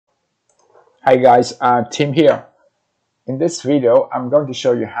Hi guys, Tim here. In this video, I'm going to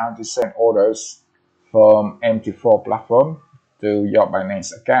show you how to send orders from MT4 Platform to your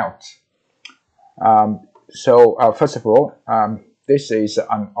Binance account. First of all, this is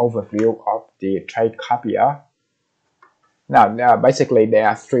an overview of the Trade Copier. Now, basically, there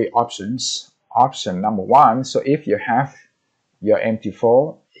are three options. Option number one, so if you have your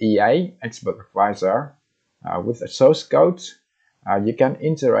MT4 EA Expert Advisor with a source code, you can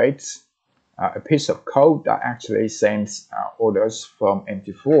integrate a piece of code that actually sends orders from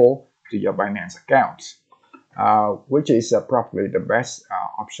MT4 to your Binance account, which is probably the best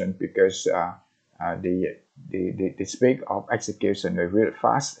option because the speed of execution is really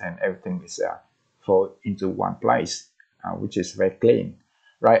fast and everything is fall into one place, which is very clean.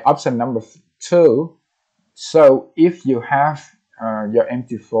 Right. Option number two. So if you have your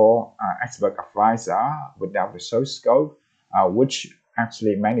MT4 Expert Advisor without the source code, which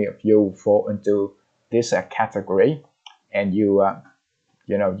actually many of you fall into this category, and you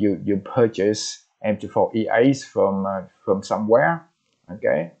purchase MT4 EAs from somewhere.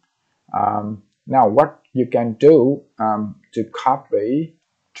 Okay. Now what you can do to copy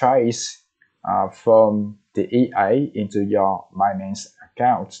trace from the EA into your Binance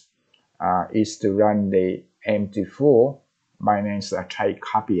account is to run the MT4 Binance Trade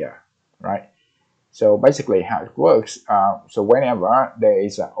Copier, right? So basically how it works, so whenever there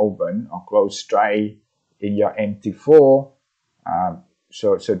is an open or close trade in your MT4,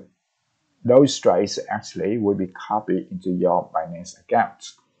 so those trades actually will be copied into your Binance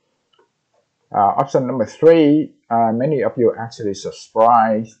account. Option number three, many of you actually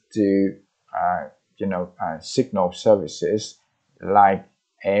subscribe to signal services like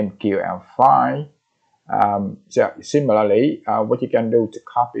MQL5. So similarly, what you can do to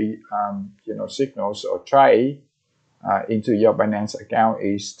copy signals or trade into your Binance account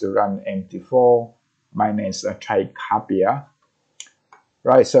is to run MT4 Binance Trade Copier.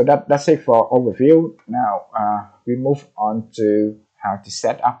 Right, so that's it for overview. Now we move on to how to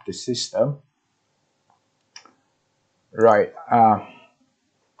set up the system. Right,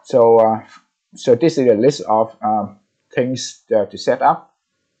 so this is a list of things to set up.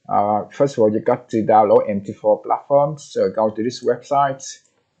 First of all, you got to download MT4 Platform. So go to this website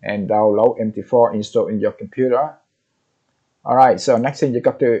and download MT4, install in your computer. All right, so next thing you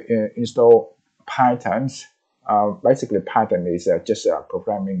got to install Python. Basically, Python is just a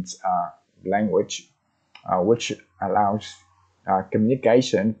programming language which allows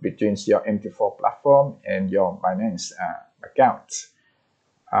communication between your MT4 platform and your Binance account.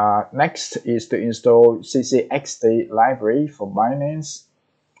 Next is to install CCXT library for Binance.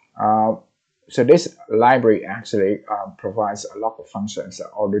 So this library actually provides a lot of functions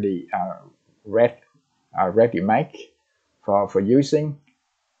already ready-made for using,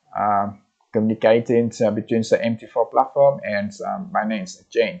 communicating between the MT4 platform and Binance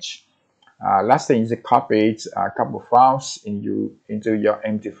exchange. Last thing is to copy a couple of files into your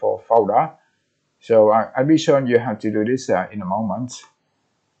MT4 folder. So I'll be showing you how to do this in a moment.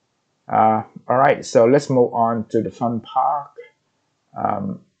 All right, so let's move on to the fun part.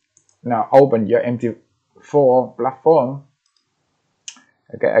 Now open your MT4 platform.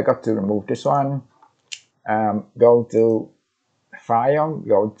 Okay, I got to remove this one. Go to File,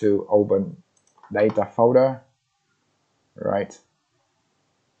 go to Open Data folder. Right.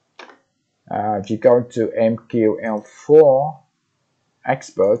 You go to MQL4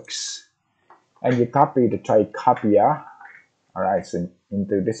 Experts, and you copy the Trade Copier. All right, so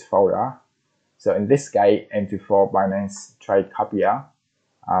into this folder. So in this case, MT4 Binance Trade Copier.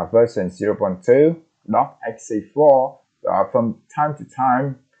 Version 0.2.xc4. From time to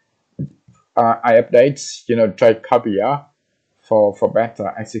time, I update, Trade Copier for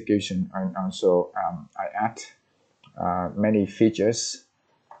better execution, and also I add many features.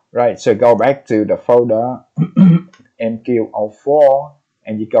 Right, so go back to the folder MQL4,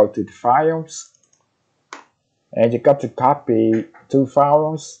 and you go to the files, and you got to copy two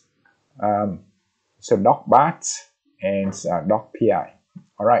files, so .bat and .pi.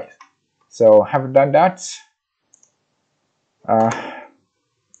 All right, so having done that, all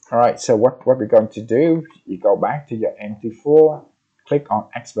right, so what we're going to do, you go back to your MT4, click on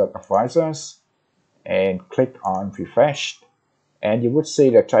Expert Advisors, and click on Refresh, and you would see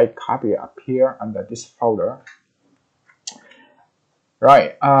the Trade Copier appear under this folder.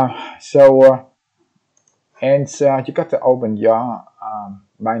 Right, you got to open your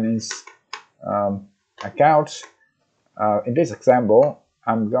Binance account. In this example,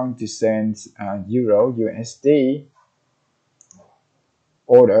 I'm going to send Euro USD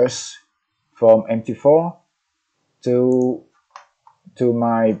orders from MT4 to to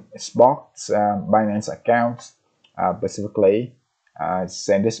my spot Binance account, specifically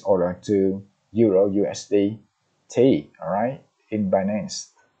send this order to Euro USDT, all right, in Binance.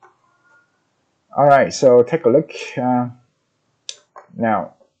 All right, so take a look.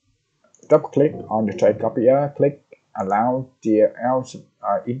 Now, double click on the trade copier, click allow DLL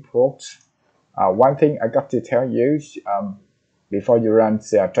import. One thing I got to tell you, before you run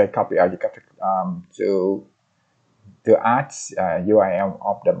the trade copier, you got to add URL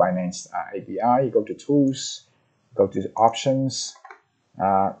of the Binance API. You go to tools, go to options,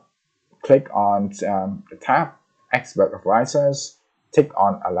 click on the tab expert advisors, tick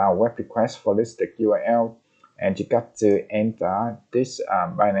on allow web request for listed URL, and you got to enter this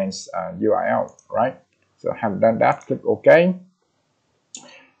Binance URL, right? So have done that, click OK.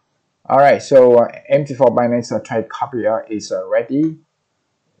 All right, so MT4 Binance Trade Copier is ready.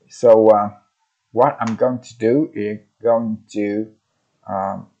 So what I'm going to do is going to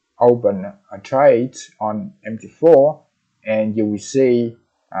open a trade on MT4, and you will see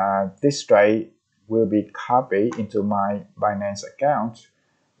this trade will be copied into my Binance account.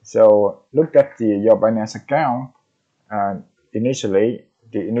 So look at your Binance account. Initially,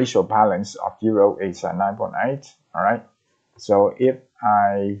 the initial balance of Euro is 9.8. All right. So if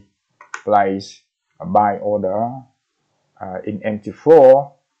I place a buy order in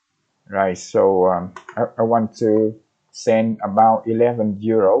MT4, right? So I want to send about 11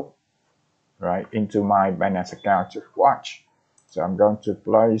 euro, right, into my Binance account. Just watch. So I'm going to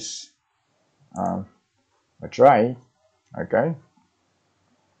place a trade. Okay.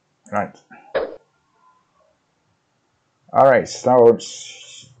 Right. All right. So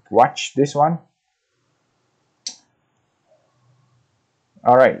watch this one.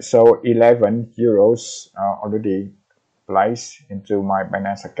 All right. So 11 euros already placed into my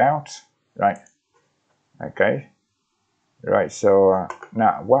Binance account. Right. Okay. Right. So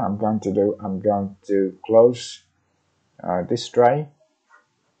now what I'm going to do, I'm going to close this trade.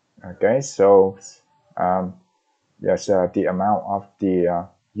 Okay. So yes, the amount of the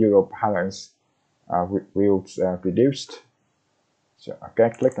euro balance will reduced. So okay,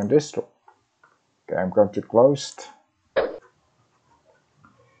 click on this. Okay, I'm going to close.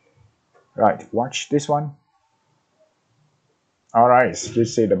 Right, watch this one. All right, so you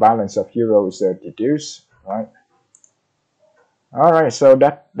see the balance of euro is reduced, right? All right, so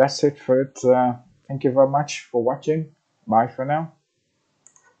that's it for it. Thank you very much for watching. Bye for now.